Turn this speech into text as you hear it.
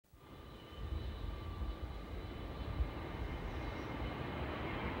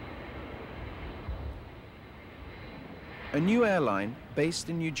A new airline based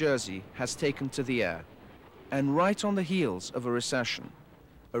in New Jersey has taken to the air, and right on the heels of a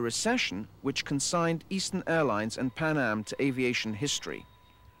recession which consigned Eastern Airlines and Pan Am to aviation history,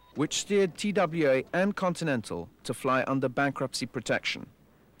 which steered TWA and Continental to fly under bankruptcy protection,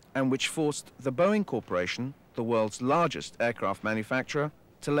 and which forced the Boeing Corporation, the world's largest aircraft manufacturer,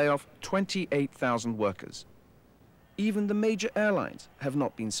 to lay off 28,000 workers. Even the major airlines have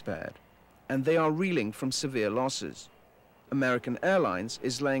not been spared, and they are reeling from severe losses. American Airlines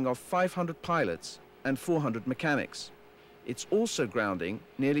is laying off 500 pilots and 400 mechanics. It's also grounding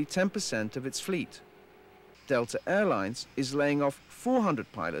nearly 10% of its fleet. Delta Airlines is laying off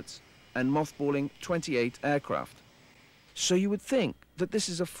 400 pilots and mothballing 28 aircraft. So you would think that this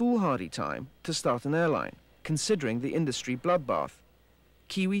is a foolhardy time to start an airline, considering the industry bloodbath.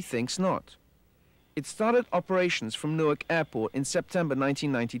 Kiwi thinks not. It started operations from Newark Airport in September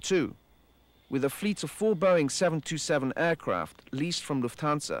 1992. With a fleet of 4 Boeing 727 aircraft leased from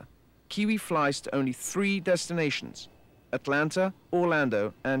Lufthansa, Kiwi flies to only 3 destinations: Atlanta,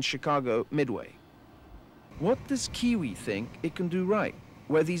 Orlando, and Chicago Midway. What does Kiwi think it can do right,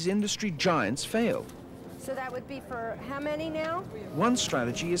 where these industry giants failed? So that would be for how many now? One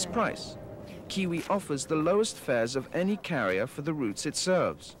strategy is price. Kiwi offers the lowest fares of any carrier for the routes it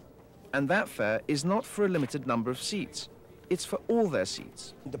serves. And that fare is not for a limited number of seats. It's for all their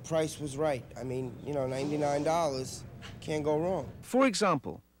seats. The price was right. I mean, you know, $99, can't go wrong. For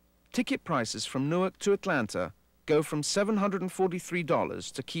example, ticket prices from Newark to Atlanta go from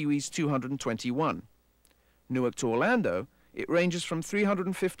 $743 to Kiwi's $221. Newark to Orlando, it ranges from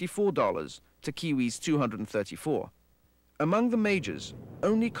 $354 to Kiwi's $234. Among the majors,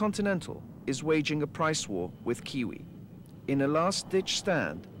 only Continental is waging a price war with Kiwi in a last-ditch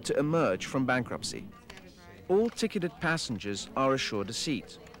stand to emerge from bankruptcy. All ticketed passengers are assured a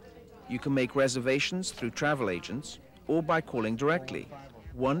seat. You can make reservations through travel agents or by calling directly,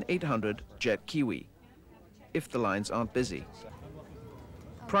 1-800-JET-KIWI, if the lines aren't busy.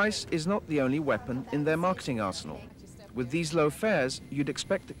 Price is not the only weapon in their marketing arsenal. With these low fares, you'd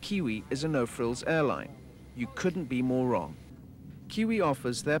expect that Kiwi is a no-frills airline. You couldn't be more wrong. Kiwi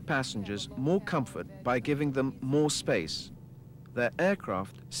offers their passengers more comfort by giving them more space. Their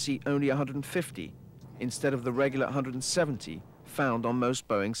aircraft seat only 150 instead of the regular 170 found on most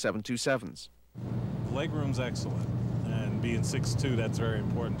Boeing 727s. The legroom's excellent, and being 6'2", that's very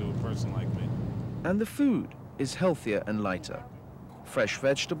important to a person like me. And the food is healthier and lighter. Fresh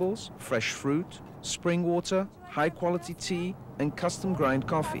vegetables, fresh fruit, spring water, high-quality tea, and custom grind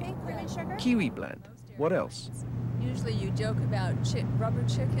coffee. Kiwi blend. What else? Usually you joke about rubber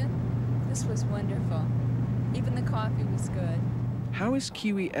chicken. This was wonderful. Even the coffee was good. How is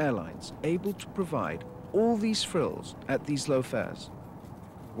Kiwi Airlines able to provide all these frills at these low fares?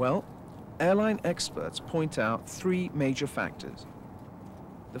 Well, airline experts point out 3 major factors.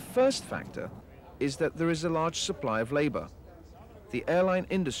 The first factor is that there is a large supply of labor. The airline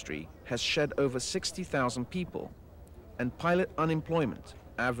industry has shed over 60,000 people, and pilot unemployment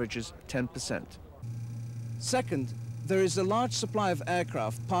averages 10%. Second, there is a large supply of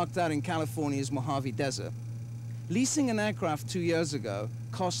aircraft parked out in California's Mojave Desert. Leasing an aircraft 2 years ago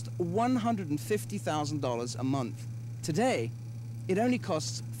cost $150,000 a month. Today, it only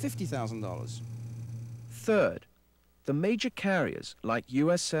costs $50,000. Third, the major carriers like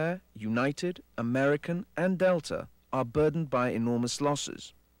US Air, United, American, and Delta are burdened by enormous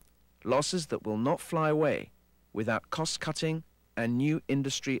losses. Losses that will not fly away without cost-cutting and new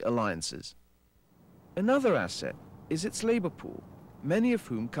industry alliances. Another asset is its labor pool, many of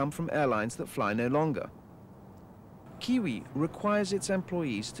whom come from airlines that fly no longer. Kiwi requires its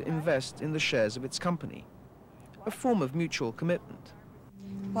employees to invest in the shares of its company, a form of mutual commitment.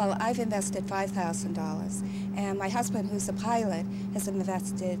 Well, I've invested $5,000, and my husband, who's a pilot, has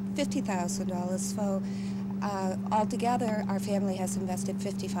invested $50,000, so altogether our family has invested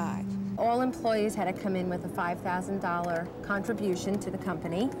 $55,000. All employees had to come in with a $5,000 contribution to the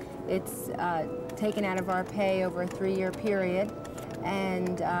company. It's taken out of our pay over a 3-year period,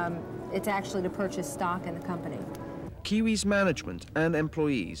 and it's actually to purchase stock in the company. Kiwi's management and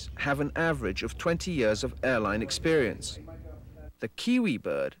employees have an average of 20 years of airline experience. The Kiwi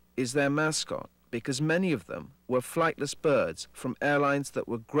bird is their mascot because many of them were flightless birds from airlines that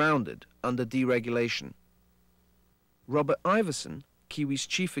were grounded under deregulation. Robert Iverson, Kiwi's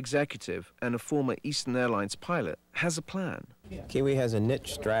chief executive and a former Eastern Airlines pilot, has a plan. Kiwi has a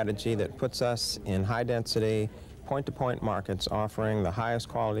niche strategy that puts us in high-density, point-to-point markets offering the highest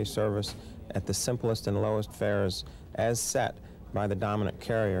quality service at the simplest and lowest fares as set by the dominant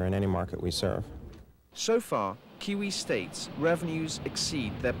carrier in any market we serve. So far, Kiwi states revenues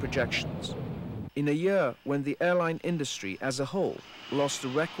exceed their projections. in a year when the airline industry as a whole lost a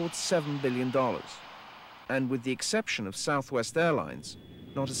record $7 billion. And with the exception of Southwest Airlines,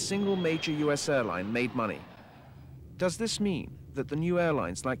 not a single major US airline made money. Does this mean that the new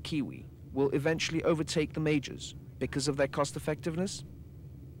airlines like Kiwi will eventually overtake the majors because of their cost effectiveness?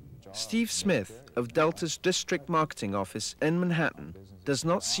 Steve Smith of Delta's District Marketing Office in Manhattan does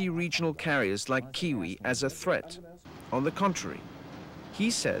not see regional carriers like Kiwi as a threat. On the contrary, he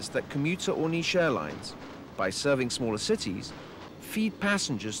says that commuter or niche airlines, by serving smaller cities, feed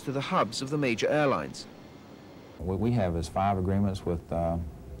passengers to the hubs of the major airlines. What we have is 5 agreements with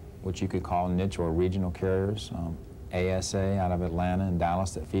what you could call niche or regional carriers. ASA out of Atlanta and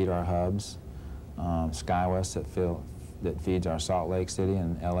Dallas that feed our hubs. SkyWest that feeds our Salt Lake City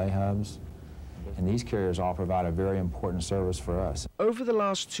and LA hubs. And these carriers all provide a very important service for us. Over the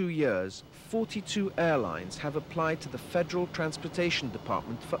last 2 years, 42 airlines have applied to the Federal Transportation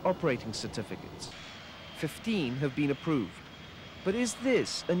Department for operating certificates. 15 have been approved. But is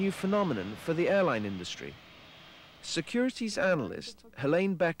this a new phenomenon for the airline industry? Securities analyst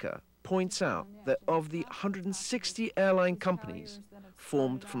Helene Becker points out that of the 160 airline companies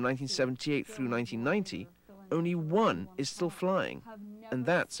formed from 1978 through 1990, only 1 is still flying, and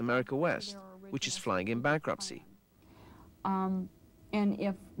that's America West, which is flying in bankruptcy. And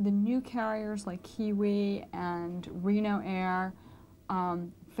if the new carriers like Kiwi and Reno Air,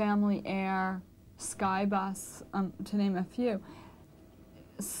 Family Air, Skybus, to name a few,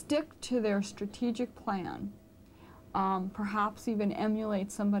 stick to their strategic plan, perhaps even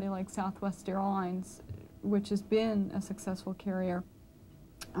emulate somebody like Southwest Airlines, which has been a successful carrier,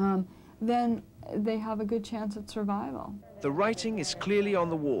 then they have a good chance at survival. The writing is clearly on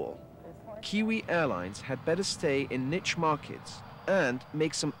the wall. Kiwi Airlines had better stay in niche markets and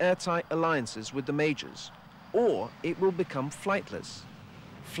make some airtight alliances with the majors, or it will become flightless.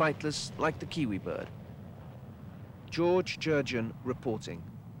 Flightless like the Kiwi bird. George Jerjian reporting.